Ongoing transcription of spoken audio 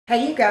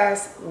Hey you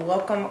guys,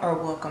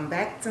 welcome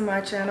back to my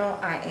channel.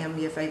 I am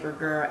your favorite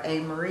girl,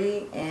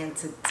 A.MaRee, and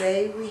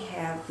today we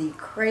have the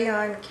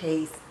Crayon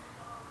Case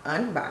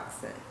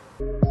unboxing.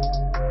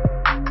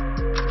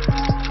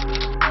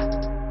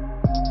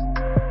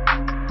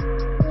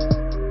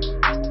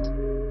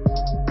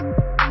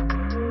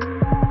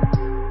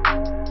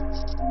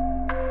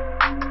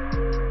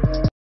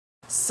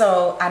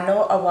 So I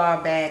know a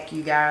while back,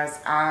 you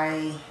guys,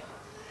 I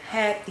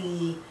had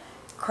the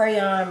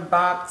crayon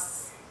box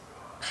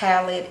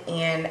palette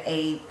in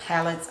a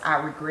palettes I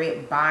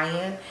regret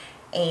buying,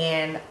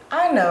 and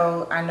I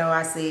know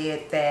I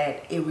said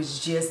that it was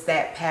just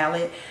that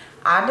palette.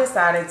 I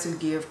decided to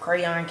give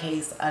Crayon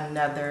Case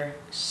another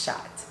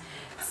shot.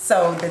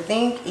 So the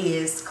thing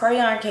is,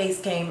 Crayon Case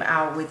came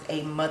out with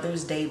a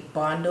Mother's Day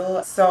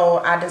bundle, so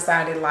I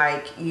decided,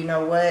 like, you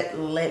know what,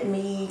 let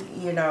me,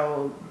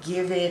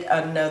 give it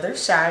another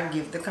shot,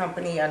 give the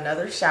company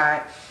another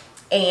shot.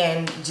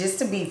 And just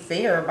to be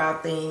fair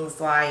about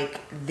things, like,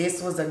 this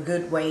was a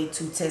good way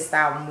to test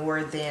out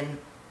more than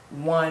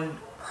one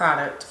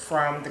product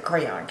from the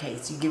Crayon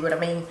Case. You get what I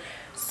mean?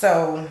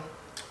 So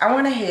I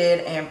went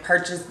ahead and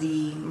purchased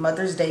the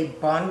Mother's Day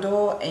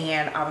bundle,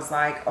 and I was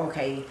like,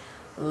 okay,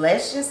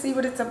 let's just see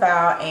what it's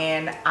about.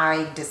 And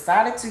I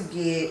decided to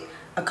get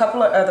a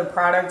couple of other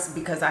products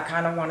because I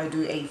kind of want to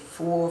do a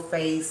full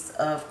face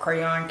of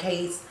Crayon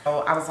Case. So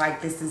I was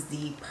like, this is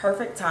the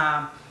perfect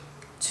time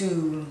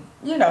to,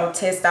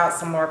 test out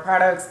some more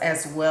products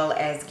as well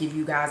as give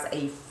you guys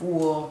a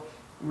full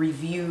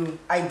review.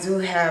 I do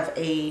have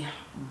a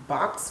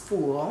box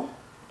full.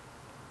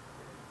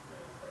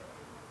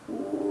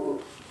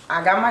 Ooh,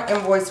 I got my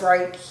invoice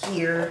right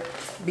here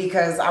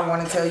because I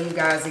want to tell you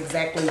guys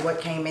exactly what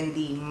came in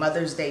the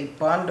Mother's Day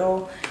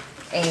bundle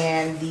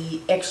and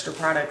the extra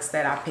products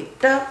that I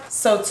picked up.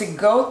 So to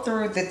go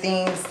through the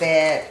things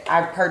that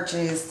I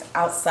purchased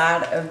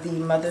outside of the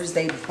Mother's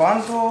Day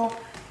bundle,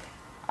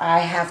 I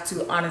have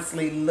to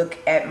honestly look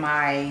at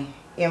my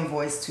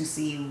invoice to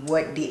see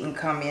what didn't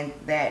come in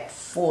that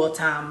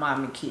full-time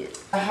mommy kit.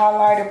 The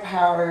highlighter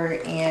powder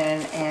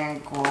in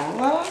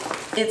Angola.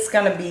 It's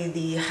gonna be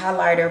the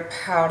highlighter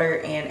powder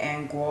in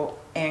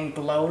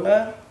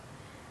Angola.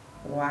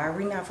 Why are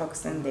we not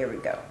focusing? There we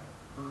go.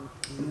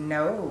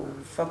 No,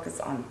 focus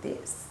on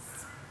this.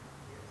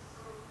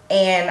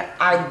 And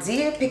I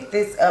did pick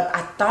this up.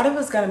 I thought it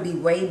was gonna be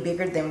way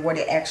bigger than what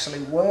it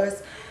actually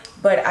was,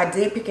 but I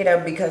did pick it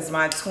up because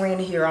my twin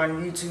here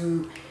on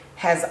YouTube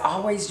has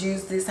always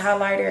used this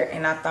highlighter,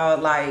 and I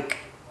thought, like,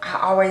 I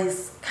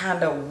always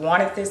kind of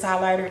wanted this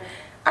highlighter.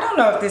 I don't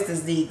know if this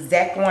is the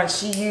exact one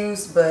she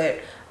used, but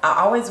I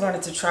always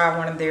wanted to try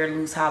one of their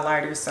loose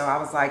highlighters, so I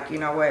was like, you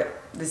know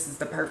what, this is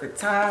the perfect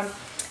time.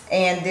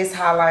 And this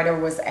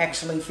highlighter was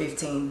actually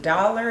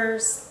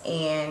 $15,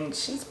 and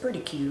she's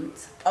pretty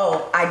cute.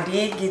 Oh, I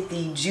did get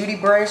the Judy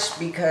brush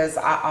because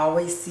I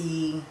always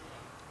see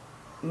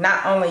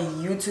not only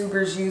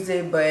YouTubers use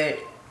it, but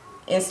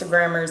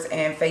Instagrammers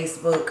and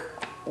Facebook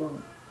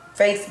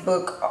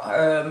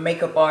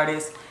makeup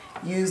artists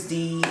use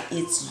the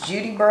It's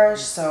Judy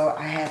brush, so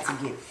I had to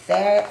get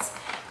that.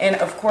 And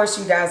of course,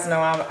 you guys know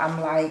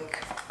I'm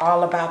like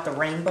all about the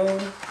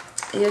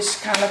rainbow-ish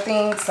kind of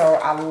thing, so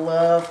I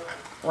love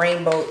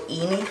rainbow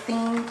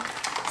anything.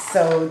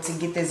 So to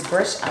get this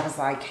brush, I was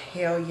like,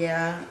 hell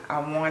yeah, I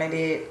wanted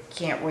it,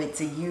 can't wait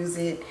to use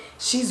it.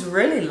 She's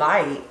really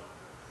light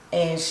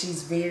and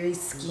she's very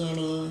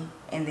skinny,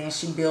 and then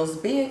she builds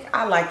big.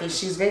 I like it.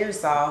 She's very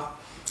soft,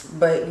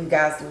 but you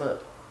guys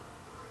look.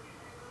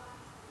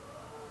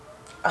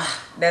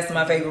 That's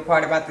my favorite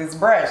part about this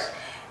brush,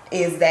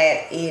 is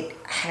that it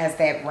has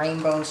that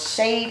rainbow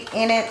shade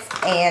in it,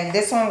 and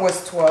this one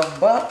was 12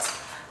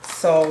 bucks.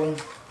 So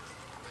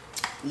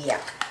yeah,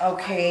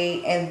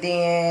 okay. And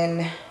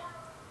then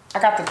I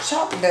got the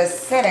chalk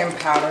dust setting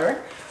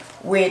powder,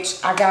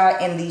 which I got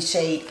in the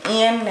shade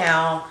In.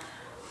 Now,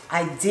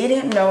 I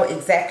didn't know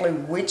exactly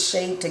which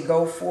shade to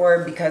go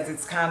for because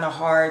it's kind of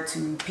hard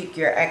to pick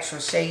your actual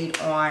shade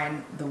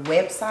on the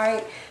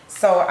website.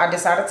 So I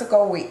decided to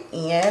go with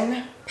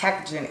In.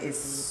 Packaging is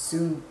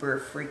super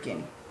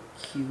freaking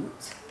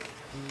cute.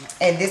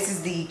 And this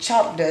is the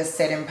chalk dust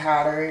setting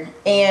powder.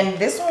 And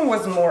this one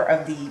was more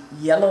of the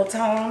yellow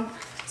tone.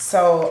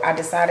 So I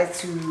decided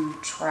to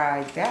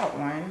try that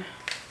one.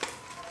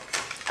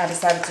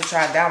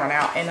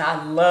 Out, and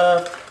I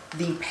love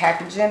the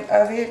packaging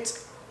of it.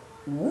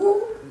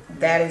 Woo,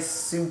 that is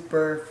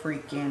super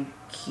freaking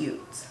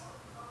cute.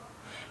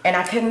 And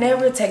I could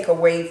never take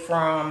away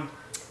from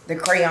the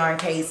Crayon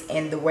Case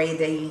and the way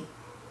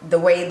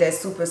that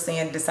Super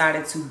Sin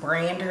decided to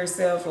brand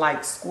herself,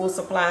 like school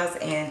supplies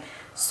and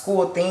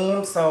school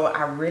themes. So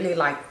I really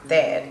like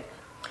that.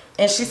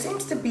 And she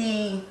seems to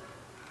be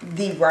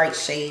the right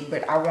shade,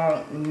 but I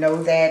won't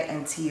know that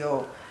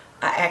until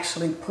I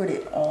actually put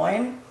it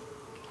on.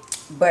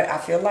 But I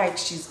feel like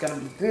she's gonna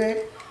be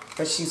good,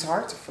 but she's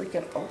hard to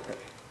freaking open.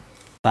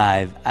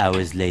 5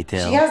 hours later.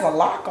 She has a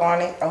lock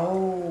on it.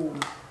 Oh.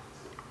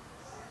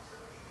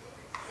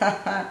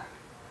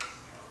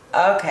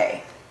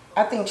 Okay.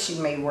 I think she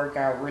may work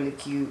out really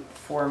cute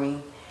for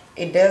me.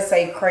 It does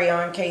say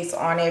Crayon Case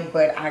on it,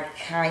 but I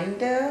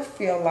kind of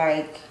feel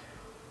like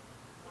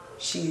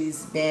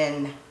she's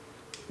been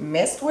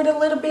messed with a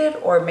little bit,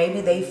 or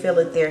maybe they feel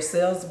it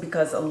themselves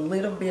because a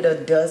little bit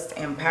of dust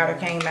and powder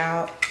came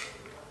out.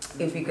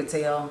 If you could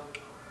tell,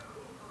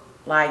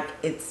 like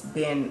it's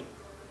been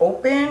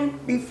open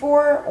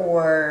before,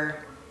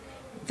 or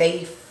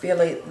they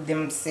feel it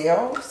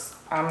themselves.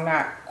 I'm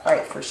not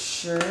quite for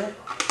sure,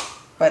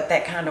 but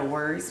that kind of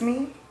worries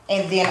me.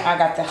 And then I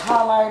got the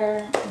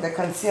highlighter, the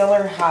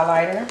concealer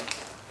highlighter,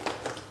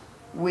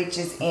 which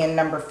is in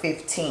number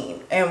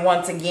 15. And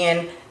once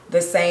again,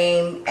 the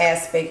same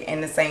aspect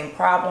and the same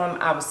problem.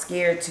 I was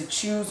scared to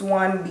choose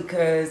one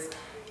because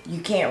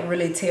you can't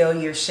really tell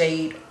your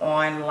shade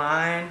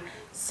online.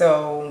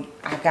 So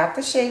I got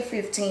the shade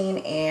 15,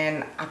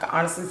 and I can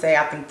honestly say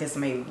I think this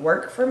may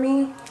work for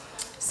me.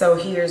 So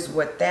here's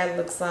what that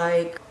looks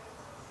like.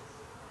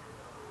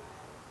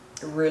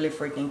 Really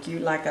freaking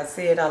cute. Like I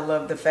said, I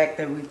love the fact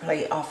that we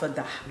play off of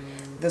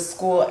the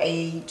school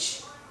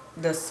age,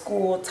 the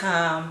school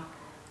time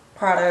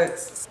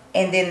products.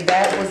 And then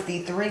that was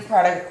the 3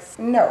 products.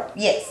 No,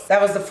 yes,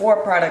 that was the 4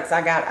 products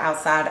I got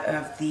outside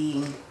of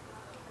the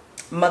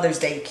Mother's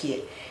Day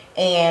kit.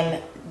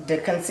 And the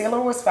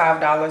concealer was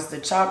 $5, the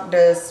chalk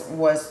dust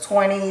was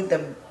 $20,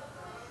 the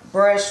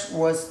brush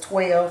was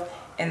 $12,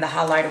 and the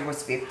highlighter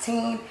was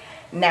 $15.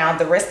 Now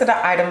the rest of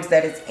the items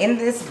that is in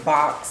this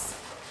box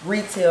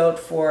retailed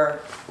for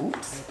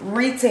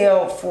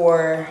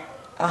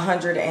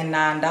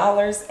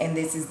 $109, and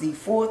this is the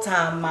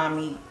full-time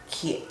mommy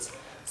kit.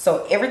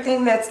 So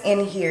everything that's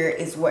in here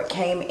is what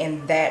came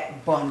in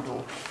that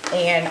bundle,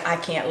 and I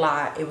can't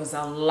lie, it was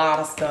a lot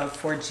of stuff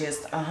for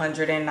just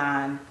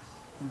 $109.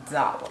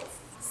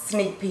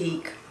 Sneak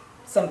peek,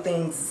 some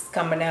things is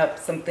coming up,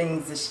 some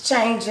things is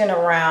changing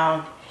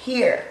around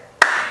here.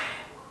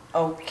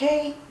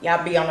 Okay,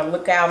 y'all be on the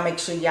lookout. Make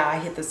sure y'all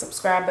hit the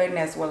subscribe button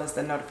as well as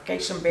the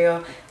notification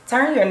bell.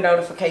 Turn your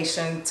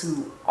notification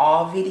to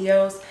all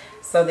videos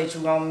so that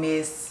you won't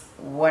miss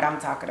what I'm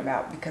talking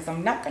about, because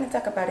I'm not going to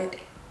talk about it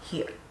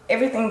here.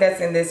 Everything that's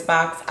in this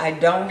box, I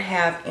don't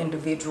have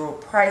individual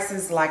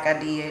prices like I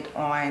did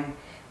on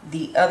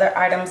the other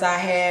items I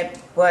had,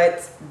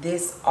 but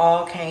this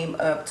all came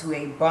up to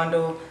a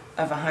bundle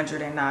of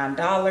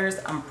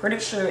 $109. I'm pretty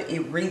sure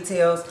it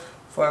retails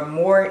for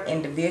more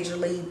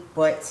individually,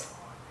 but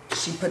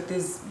she put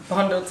this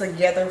bundle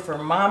together for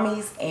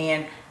mommies,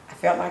 and I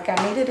felt like I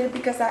needed it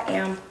because I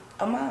am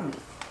a mommy.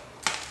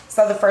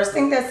 So the first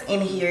thing that's in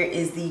here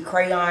is the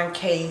Crayon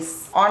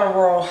Case Honor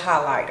Roll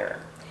highlighter,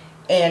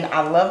 and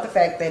I love the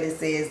fact that it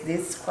says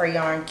this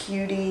Crayon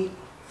Cutie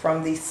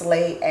from the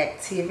Slay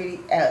Academy.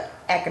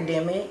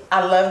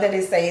 I love that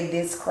it says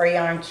this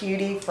Crayon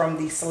Cutie from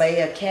the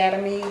Slay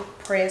Academy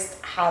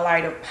pressed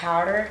highlighter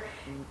powder.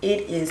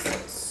 It is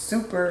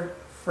super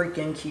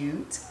freaking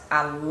cute.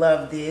 I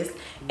love this,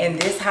 and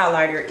this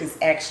highlighter is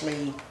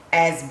actually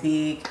as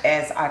big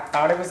as I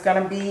thought it was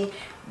gonna be,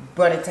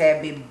 but a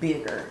tad bit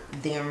bigger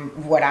than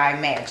what I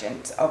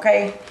imagined.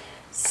 Okay,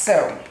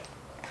 so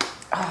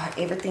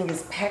everything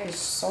is packaged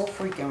so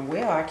freaking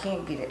well, I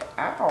can't get it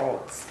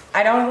out.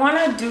 I don't want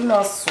to do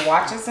no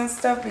swatches and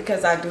stuff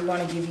because I do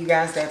want to give you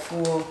guys that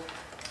full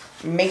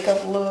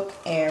makeup look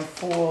and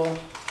full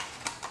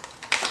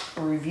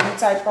review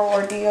type of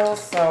ordeal.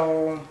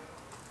 So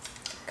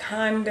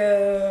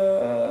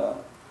kinda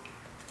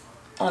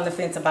on the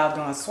fence about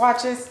doing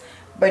swatches,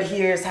 but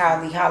here's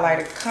how the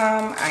highlighter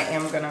come. I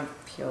am gonna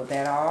peel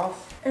that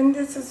off, and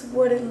this is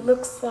what it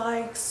looks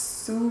like.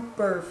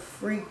 Super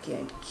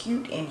freaking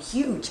cute and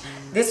huge.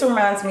 This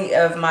reminds me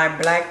of my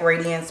Black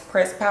Radiance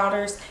pressed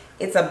powders.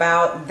 It's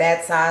about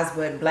that size,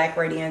 but Black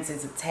Radiance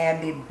is a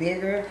tad bit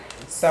bigger.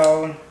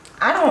 So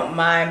I don't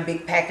mind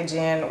big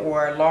packaging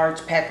or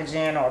large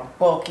packaging or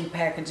bulky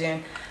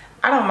packaging.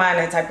 I don't mind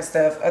that type of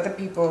stuff. Other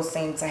people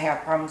seem to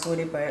have problems with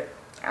it, but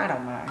I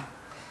don't mind.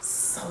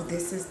 So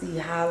this is the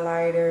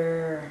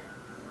highlighter.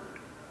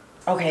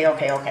 Okay.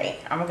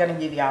 I'm gonna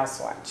give y'all a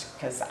swatch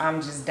because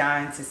I'm just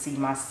dying to see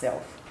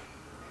myself.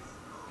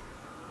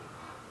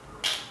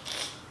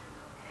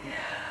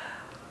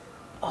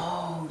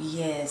 Oh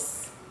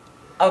yes.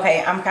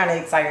 Okay, I'm kind of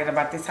excited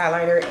about this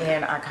highlighter,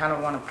 and I kind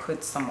of want to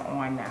put some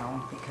on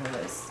now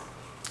because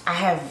I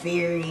have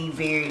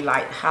very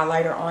light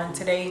highlighter on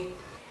today.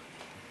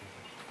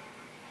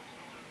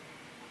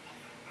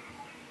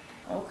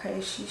 Okay,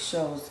 she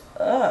shows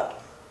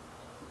up.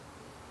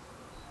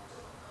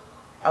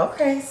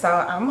 Okay, so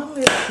I'm a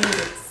little bit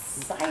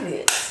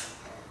excited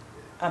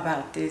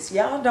about this.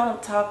 Y'all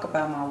don't talk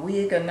about my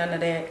wig or none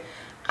of that.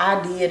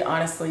 I did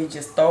honestly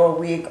just throw a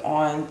wig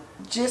on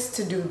just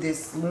to do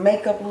this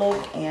makeup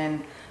look,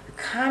 and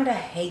kind of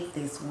hate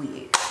this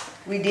wig.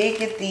 We did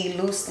get the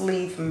loose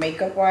leaf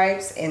makeup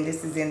wipes, and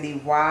this is in the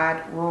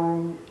wide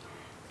rule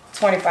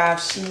 25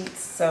 sheets,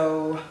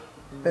 so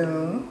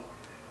boom.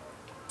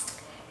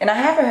 And I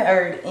haven't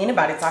heard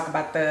anybody talk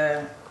about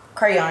the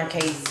Crayon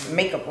Case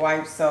makeup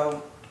wipes,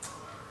 so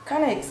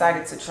kind of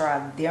excited to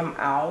try them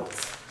out.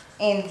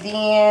 And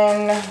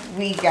then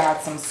we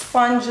got some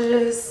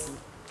sponges,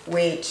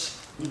 which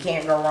you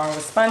can't go wrong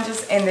with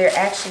sponges. And they're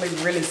actually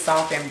really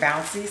soft and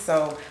bouncy.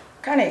 So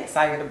kind of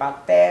excited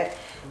about that.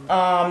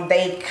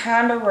 They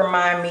kind of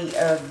remind me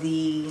of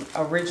the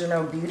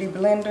original Beauty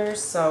blenders.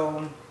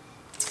 So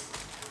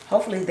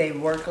hopefully they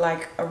work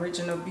like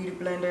original Beauty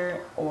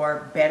blender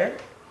or better.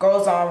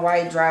 Goes on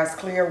white, dries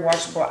clear,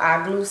 washable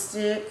eye glue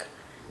stick.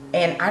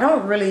 And I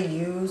don't really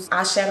use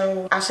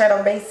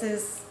eyeshadow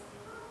bases,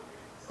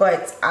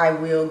 but I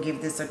will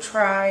give this a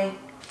try.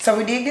 So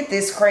we did get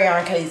this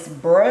Crayon Case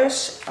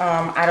brush.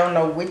 I don't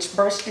know which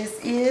brush this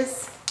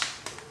is,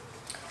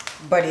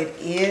 but it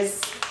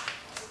is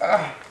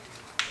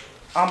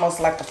almost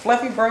like a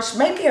fluffy brush,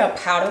 maybe a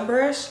powder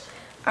brush,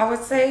 I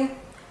would say.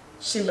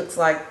 She looks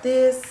like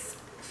this.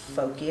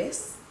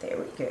 Focus. There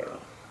we go.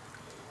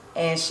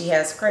 And she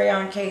has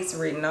Crayon Case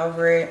written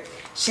over it.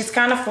 She's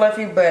kind of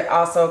fluffy, but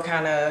also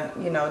kind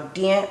of, you know,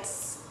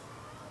 dense,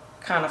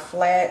 kind of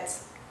flat.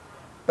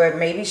 But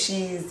maybe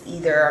she's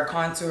either a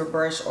contour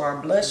brush or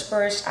a blush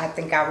brush. I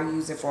think I would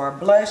use it for a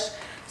blush.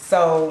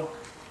 So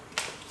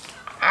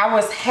I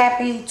was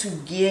happy to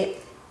get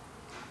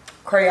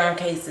Crayon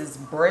Case's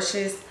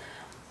brushes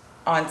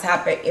on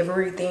top of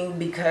everything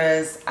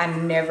because I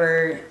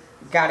never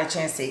got a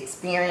chance to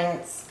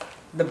experience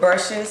the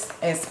brushes.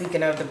 And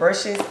speaking of the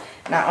brushes,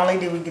 not only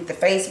did we get the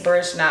face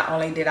brush, not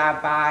only did I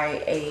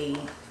buy a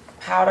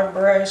powder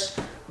brush,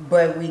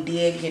 but we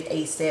did get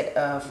a set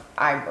of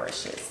eye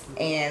brushes.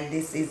 And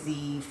this is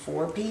the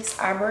 4-piece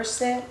eye brush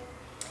set,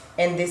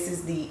 and this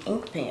is the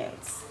ink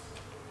pens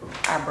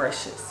eye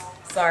brushes.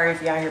 Sorry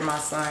if y'all hear my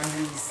son,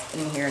 he's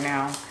in here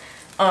now.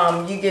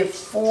 You get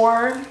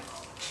 4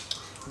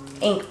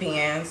 ink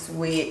pens,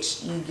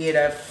 which you get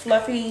a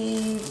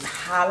fluffy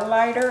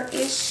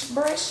highlighter-ish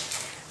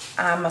brush,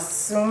 I'm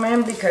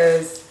assuming,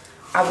 because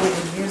I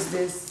wouldn't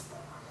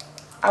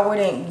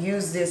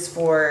use this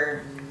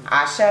for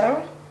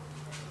eyeshadow.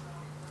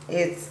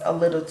 It's a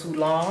little too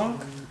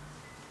long.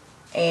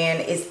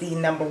 And it's the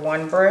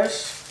 #1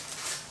 brush.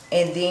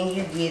 And then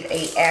you get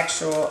a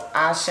actual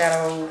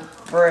eyeshadow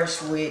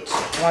brush, which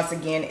once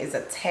again is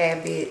a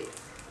tad bit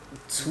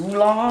too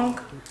long,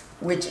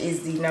 which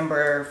is the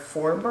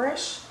 #4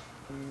 brush.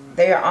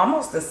 They are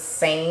almost the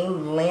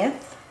same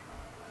length,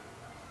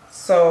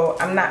 so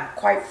I'm not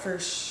quite for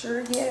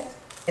sure yet.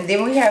 And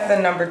then we have the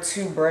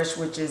 #2 brush,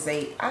 which is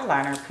a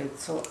eyeliner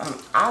pencil,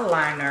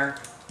 eyeliner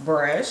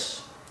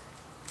brush.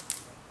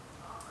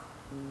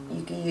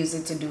 You can use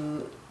it to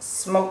do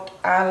smoked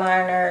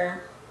eyeliner,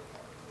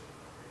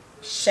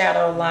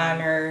 shadow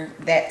liner,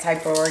 that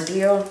type of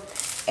ordeal.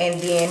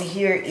 And then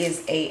here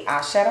is a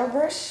eyeshadow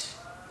brush,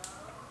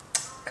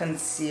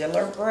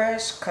 concealer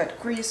brush, cut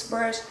crease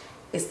brush.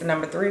 It's the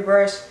 #3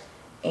 brush,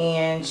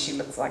 and she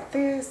looks like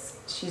this.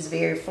 She's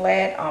very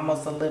flat,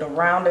 almost a little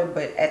rounded,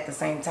 but at the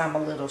same time a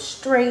little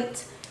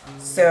straight.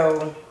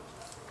 So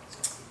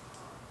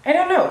I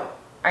don't know,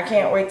 I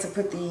can't wait to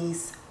put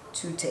these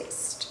to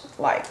test,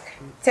 like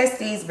test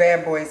these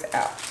bad boys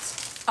out.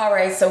 All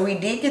right, so we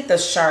did get the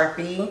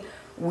Sharpie,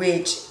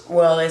 which,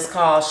 well, it's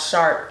called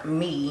Sharp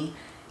Me,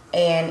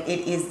 and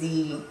it is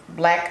the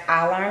black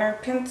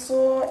eyeliner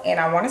pencil, and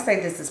I want to say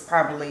this is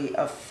probably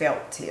a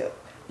felt tip.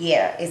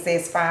 Yeah, it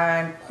says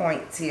fine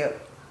point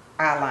tip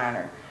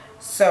eyeliner.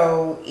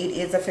 So it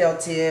is a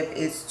felt tip.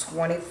 It's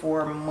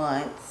 24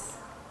 months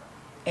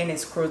and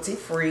it's cruelty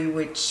free,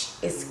 which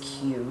is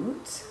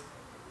cute.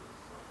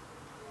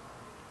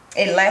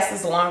 It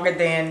lasts longer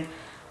than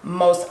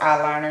most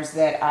eyeliners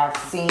that I've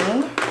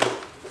seen.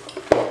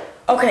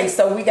 Okay,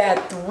 so we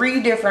got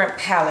 3 different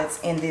palettes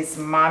in this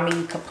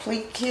A.MaRee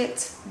complete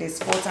kit, this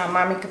full-time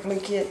A.MaRee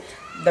complete kit.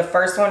 The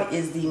first one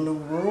is the New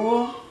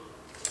Rule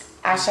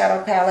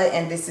eyeshadow palette,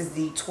 and this is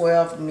the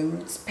 12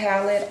 Nudes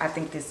palette. I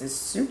think this is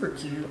super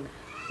cute.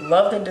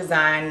 Love the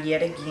design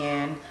yet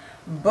again,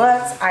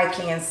 but I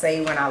can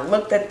say when I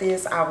looked at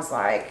this, I was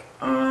like,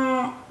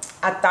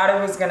 I thought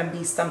it was gonna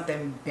be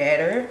something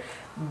better,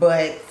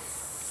 but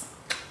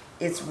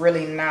it's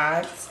really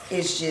not.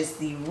 It's just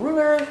the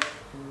ruler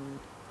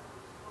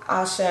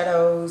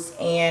eyeshadows,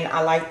 and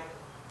I like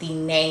the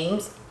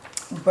names,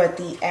 but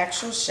the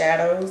actual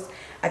shadows,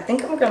 I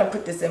think I'm gonna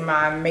put this in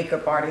my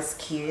makeup artist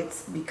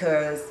kits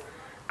because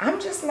I'm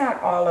just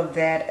not all of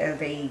that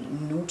of a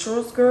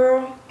neutrals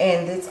girl,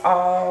 and this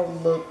all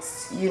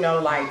looks, you know,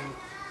 like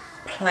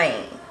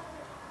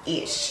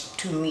plain-ish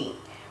to me.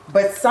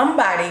 But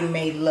somebody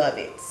may love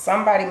it.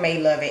 Somebody may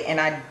love it, and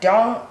I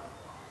don't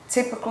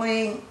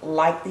typically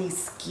like these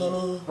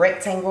skinny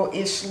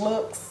rectangle-ish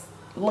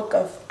look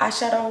of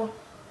eyeshadow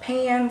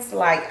pans.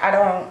 Like I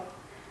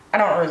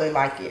don't really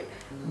like it.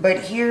 But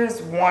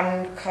here's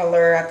one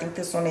color. I think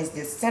this one is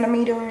this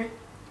centimeter.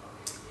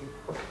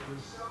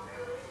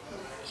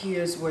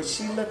 Here's what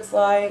she looks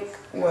like.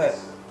 What?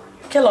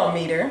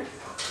 Kilometer.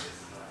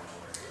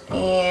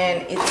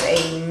 And it's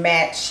a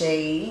matte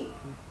shade.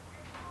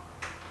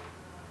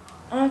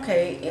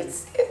 Okay,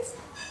 it's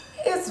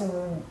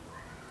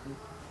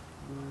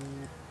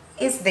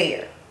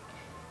there.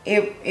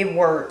 It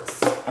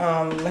works.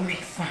 Let me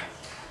find.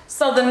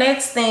 So the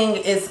next thing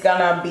is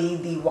gonna be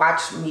the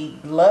Watch Me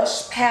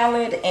blush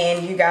palette,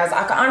 and you guys,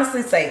 I can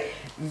honestly say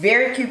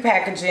very cute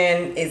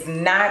packaging. Is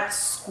not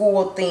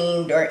school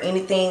themed or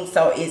anything,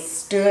 so it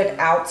stood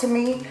out to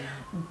me.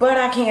 But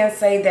I can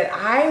say that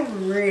I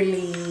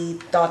really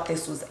thought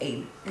this was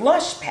a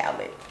blush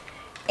palette,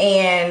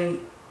 and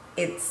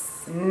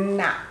it's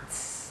not.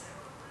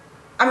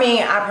 I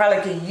mean, I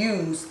probably could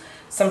use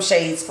some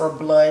shades for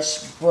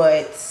blush,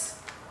 but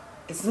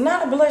it's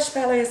not a blush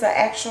palette. It's an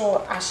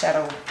actual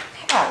eyeshadow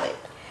palette,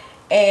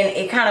 and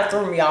it kind of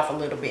threw me off a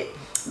little bit.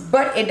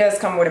 But it does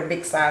come with a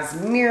big size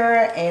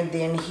mirror, and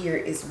then here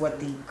is what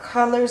the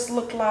colors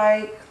look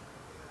like,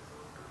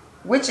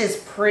 which is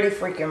pretty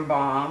freaking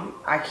bomb.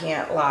 I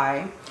can't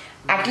lie.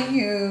 I can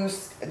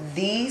use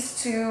these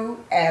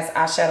two as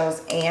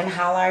eyeshadows and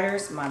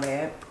highlighters. My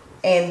bad.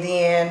 And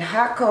then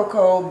hot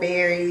cocoa,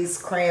 berries,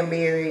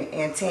 cranberry,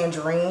 and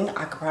tangerine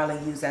I could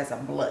probably use as a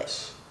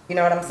blush. You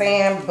know what I'm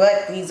saying?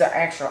 But these are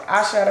actual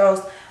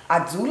eyeshadows.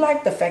 I do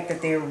like the fact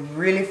that they're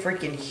really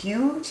freaking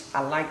huge.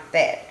 I like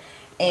that.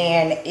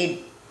 And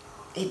it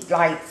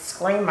like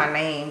screamed my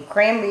name.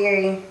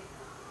 Cranberry.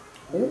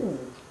 Ooh.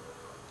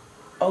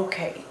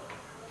 Okay.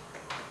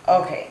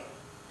 Okay.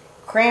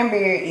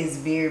 Cranberry is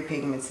very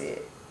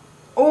pigmented.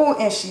 Oh,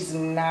 and she's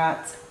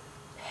not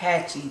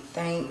patchy.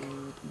 Thank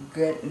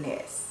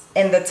goodness.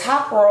 And the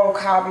top row,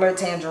 cobbler,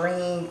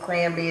 tangerine,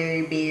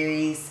 cranberry,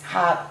 berries,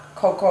 hot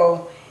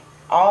cocoa.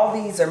 All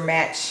these are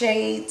matte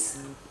shades,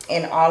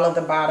 and all of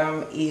the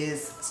bottom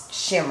is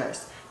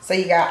shimmers. So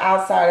you got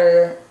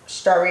outsider,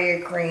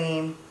 strawberry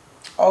cream,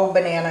 old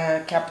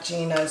banana,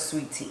 cappuccino,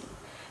 sweet tea.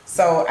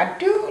 So I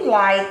do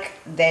like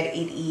that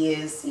it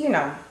is, you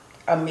know,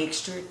 a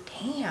mixture.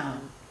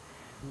 Damn,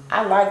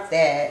 I like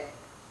that.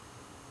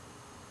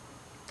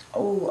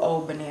 Oh,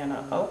 old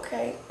banana.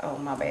 Okay. Oh,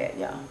 my bad,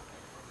 y'all.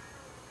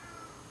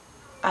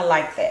 I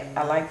like that.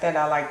 I like that.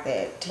 I like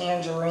that.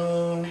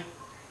 Tangerine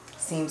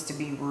seems to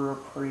be real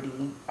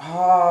pretty.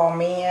 Oh,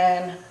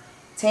 man.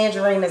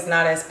 Tangerine is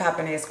not as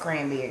popping as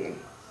cranberry.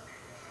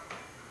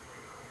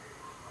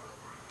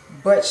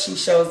 But she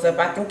shows up.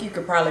 I think you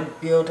could probably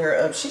build her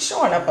up. She's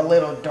showing up a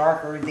little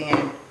darker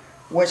than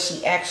what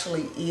she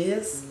actually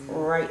is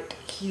right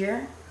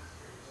here.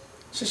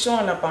 She's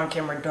showing up on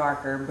camera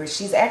darker, but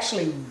she's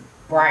actually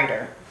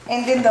brighter.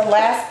 And then the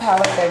last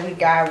palette that we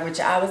got, which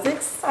I was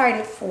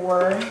excited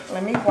for.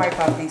 Let me wipe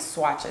out these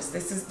swatches.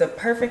 This is the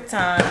perfect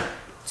time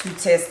to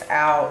test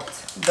out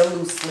the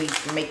loose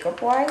leaf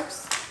makeup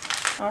wipes.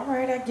 All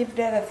right, I give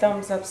that a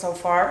thumbs up so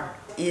far.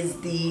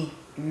 Is the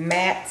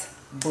matte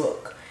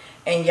book.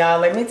 And y'all,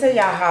 let me tell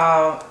y'all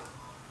how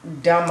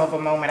dumb of a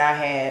moment I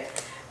had.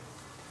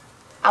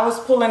 I was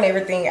pulling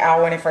everything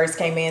out when it first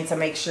came in to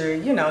make sure,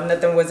 you know,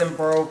 nothing wasn't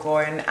broke,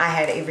 or and I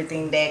had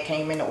everything that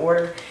came in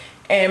order.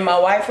 And my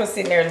wife was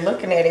sitting there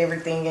looking at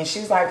everything, and she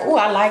was like, oh,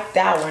 I like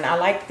that one. I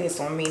like this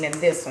one, meaning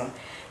this one.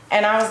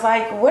 And I was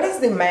like, what does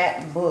the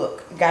matte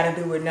book got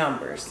to do with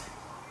numbers?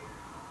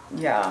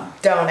 Yeah,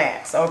 don't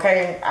ask,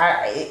 okay?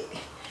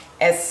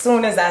 As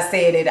soon as I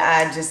said it,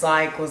 I just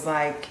like was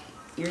like,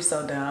 you're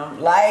so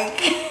dumb.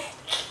 Like,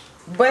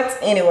 but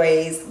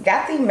anyways,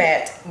 got the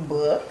matte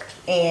book,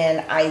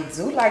 and I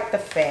do like the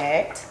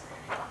fact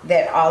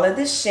that all of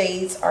the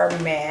shades are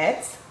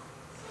matte.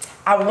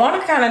 I want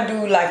to kind of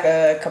do like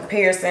a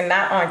comparison,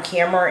 not on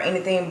camera or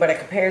anything, but a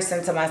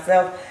comparison to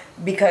myself,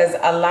 because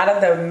a lot of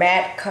the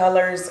matte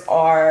colors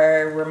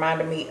are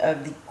reminding me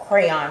of the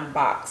crayon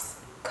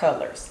box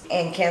colors.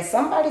 And can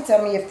somebody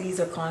tell me if these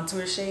are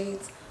contour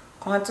shades,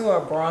 contour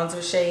or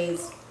bronzer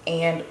shades,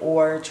 and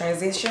or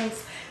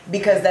transitions?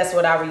 Because that's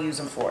what I would use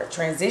them for,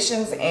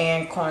 transitions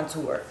and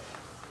contour.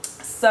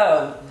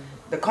 So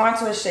the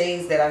contour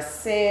shades that I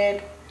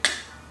said,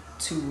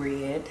 too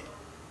red,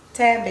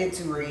 tad bit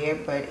too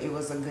red, but it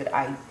was a good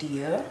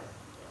idea.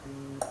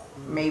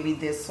 Maybe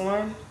this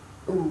one.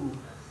 Ooh,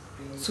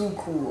 too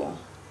cool,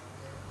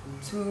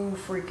 too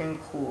freaking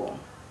cool.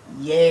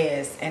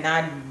 Yes, and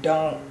I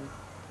don't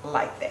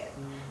like that.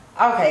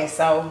 Okay,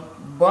 so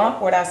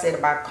bump what I said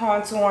about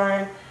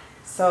contouring.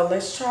 So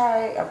let's try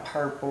a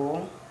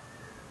purple.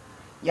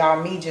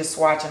 Y'all, me just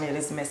swatching it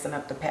is messing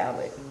up the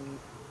palette.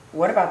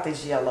 What about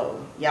this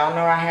yellow? Y'all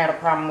know I had a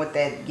problem with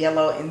that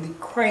yellow in the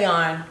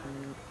crayon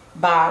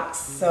box.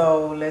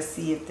 So let's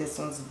see if this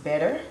one's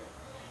better.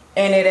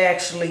 And it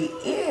actually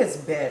is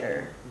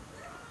better.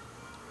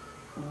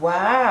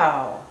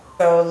 Wow.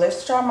 So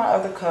let's try my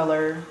other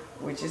color,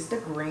 which is the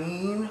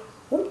green.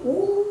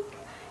 Ooh.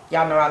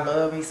 Y'all know I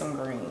love me some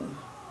green.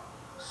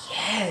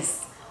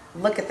 Yes,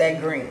 look at that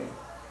green.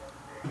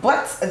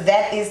 But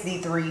that is the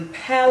 3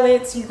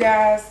 palettes, you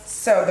guys.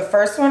 So the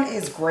first one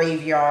is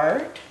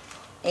Graveyard,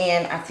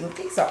 and I think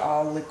these are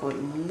all liquid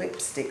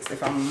lipsticks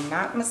if I'm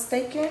not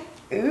mistaken.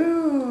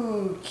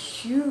 Ooh,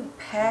 cute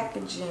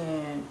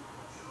packaging.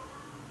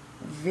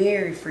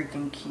 Very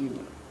freaking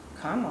cute.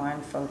 Come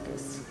on,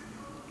 focus.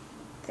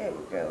 There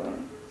we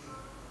go.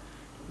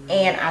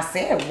 And I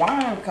said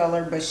wine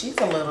color, but she's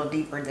a little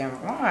deeper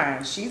than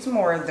wine. She's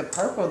more the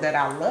purple that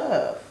I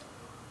love.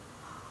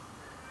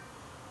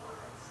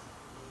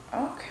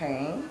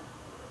 Okay.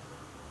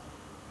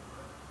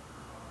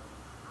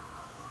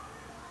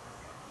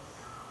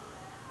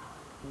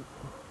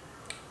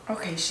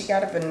 Okay, she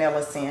got a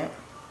vanilla scent.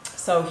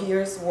 So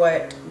here's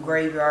what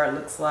Graveyard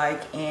looks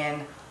like,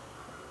 and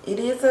it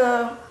is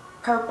a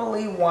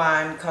purpley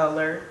wine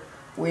color,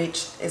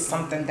 which is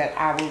something that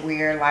I would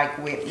wear like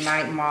with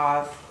Night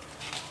Moth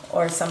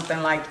or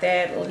something like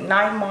that.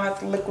 Night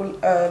Moth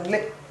liquid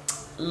lip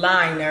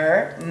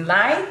liner.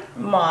 Night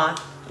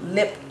Moth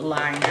lip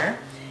liner.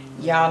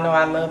 Y'all know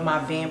I love my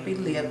vampy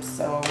lips.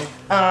 So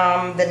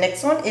the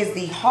next one is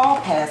the Hall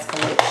Pass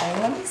collection.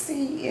 Let me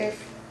see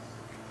if,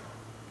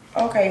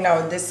 okay,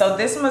 no, this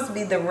must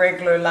be the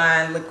regular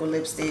line liquid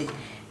lipstick,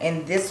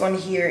 and this one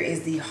here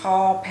is the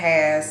Hall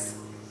Pass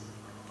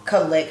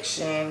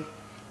collection.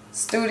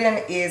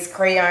 Student is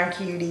Crayon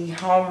Cutie,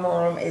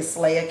 homeroom is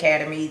Slay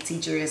Academy,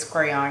 teacher is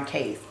Crayon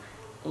Case,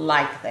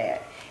 like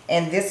that.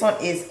 And this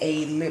one is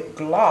a lip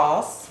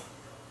gloss,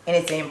 and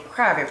it's in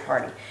Private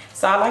Party.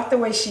 So I like the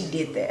way she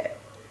did that.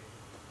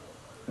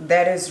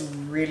 That is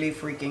really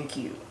freaking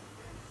cute.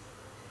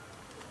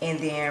 And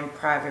then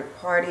Private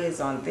Party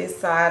is on this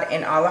side,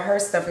 and all of her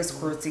stuff is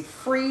cruelty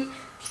free,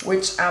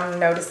 which I'm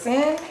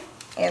noticing,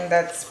 and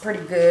that's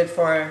pretty good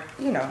for,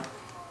 you know,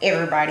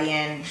 everybody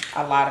and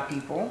a lot of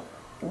people.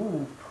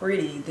 Ooh,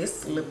 pretty.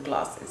 This lip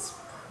gloss is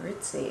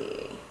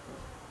pretty.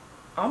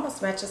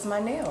 Almost matches my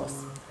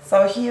nails.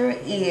 So here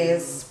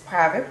is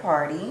Private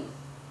Party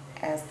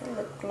as the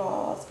lip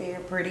gloss.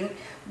 Very pretty.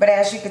 But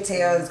as you can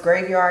tell, it's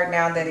Graveyard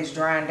now that it's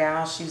drying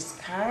down. She's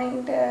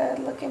kind of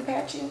looking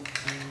patchy.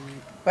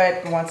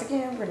 But once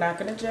again, we're not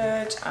going to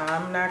judge.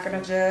 I'm not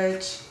going to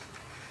judge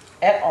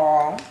at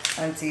all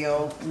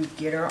until we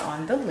get her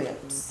on the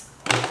lips.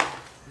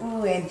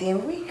 Ooh, and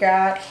then we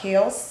got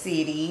Hell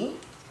City.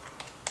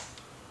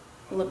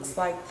 Looks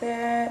like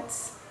that.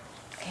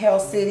 Hell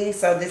City.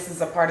 So this is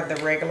a part of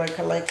the regular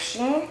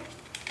collection.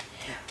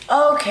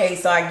 Okay,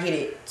 so I get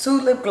it.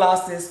 2 lip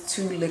glosses,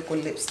 2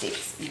 liquid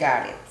lipsticks.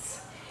 Got it.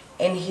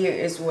 And here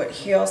is what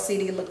Hell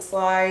City looks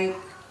like,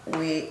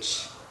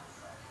 which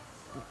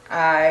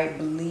I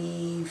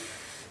believe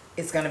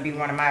is going to be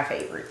one of my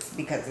favorites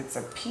because it's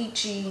a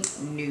peachy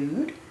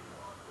nude.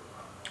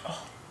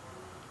 Oh,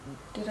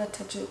 did I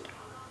touch it?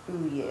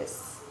 Ooh,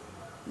 yes.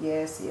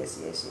 Yes, yes,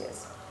 yes,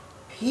 yes.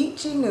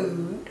 Peachy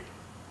nude.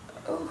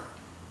 Ooh.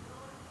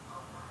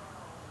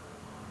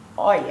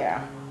 Oh,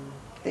 yeah.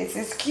 This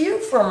is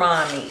cute for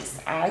mommies.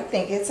 I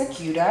think it's a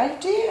cute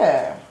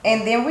idea.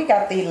 And then we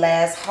got the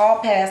last Hall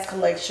Pass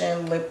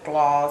collection lip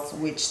gloss,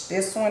 which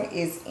this one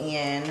is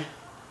in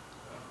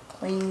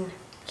Clean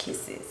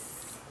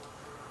Kisses.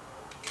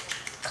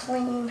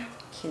 Clean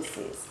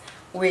Kisses,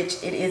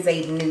 which it is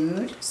a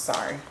nude.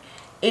 Sorry.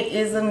 It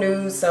is a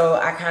nude, so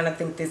I kind of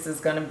think this is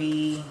going to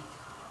be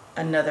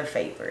another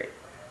favorite.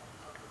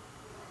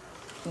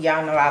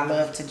 Y'all know I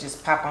love to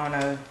just pop on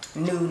a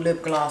nude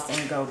lip gloss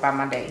and go by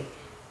my day.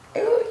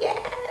 Ooh,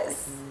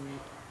 yes.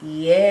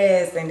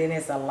 Yes, and then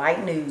it's a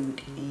light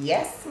nude.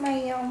 Yes,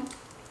 ma'am.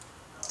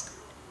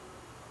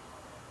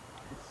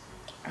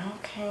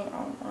 Okay,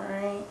 all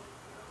right.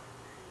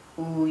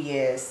 Ooh,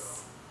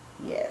 yes.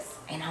 Yes.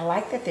 And I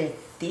like that they're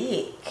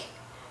thick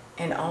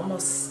and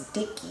almost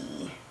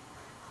sticky.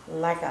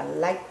 Like I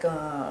like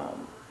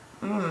them.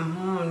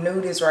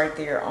 Nude is right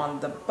there on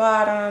the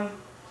bottom.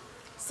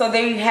 So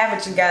there you have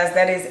it, you guys.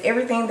 That is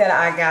everything that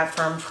I got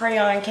from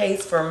Crayon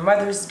Case for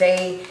Mother's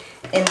Day.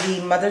 In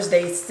the Mother's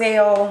Day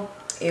sale,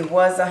 it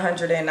was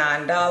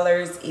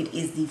 $109. It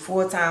is the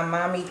full-time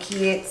mommy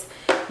kit.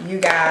 You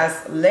guys,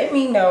 let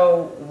me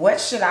know, what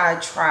should I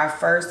try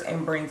first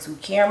and bring to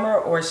camera,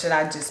 or should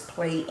I just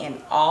play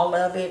in all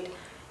of it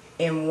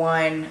in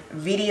one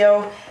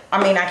video?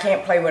 I mean, I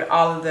can't play with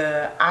all of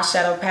the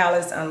eyeshadow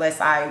palettes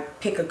unless I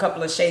pick a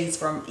couple of shades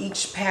from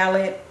each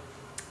palette.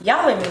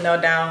 Y'all let me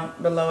know down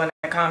below in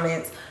the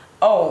comments.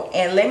 Oh,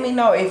 and let me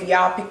know if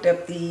y'all picked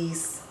up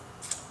this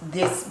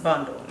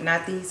bundle,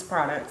 not these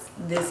products,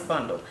 this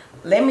bundle.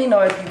 Let me know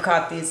if you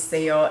caught this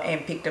sale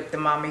and picked up the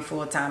mommy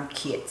full-time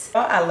kit.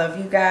 Well, I love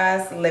you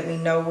guys. Let me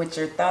know what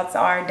your thoughts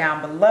are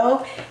down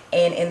below,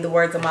 and in the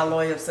words of my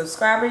loyal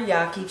subscriber,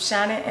 y'all keep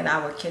shining, and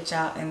I will catch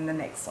y'all in the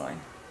next one.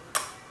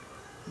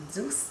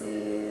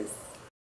 Deuces.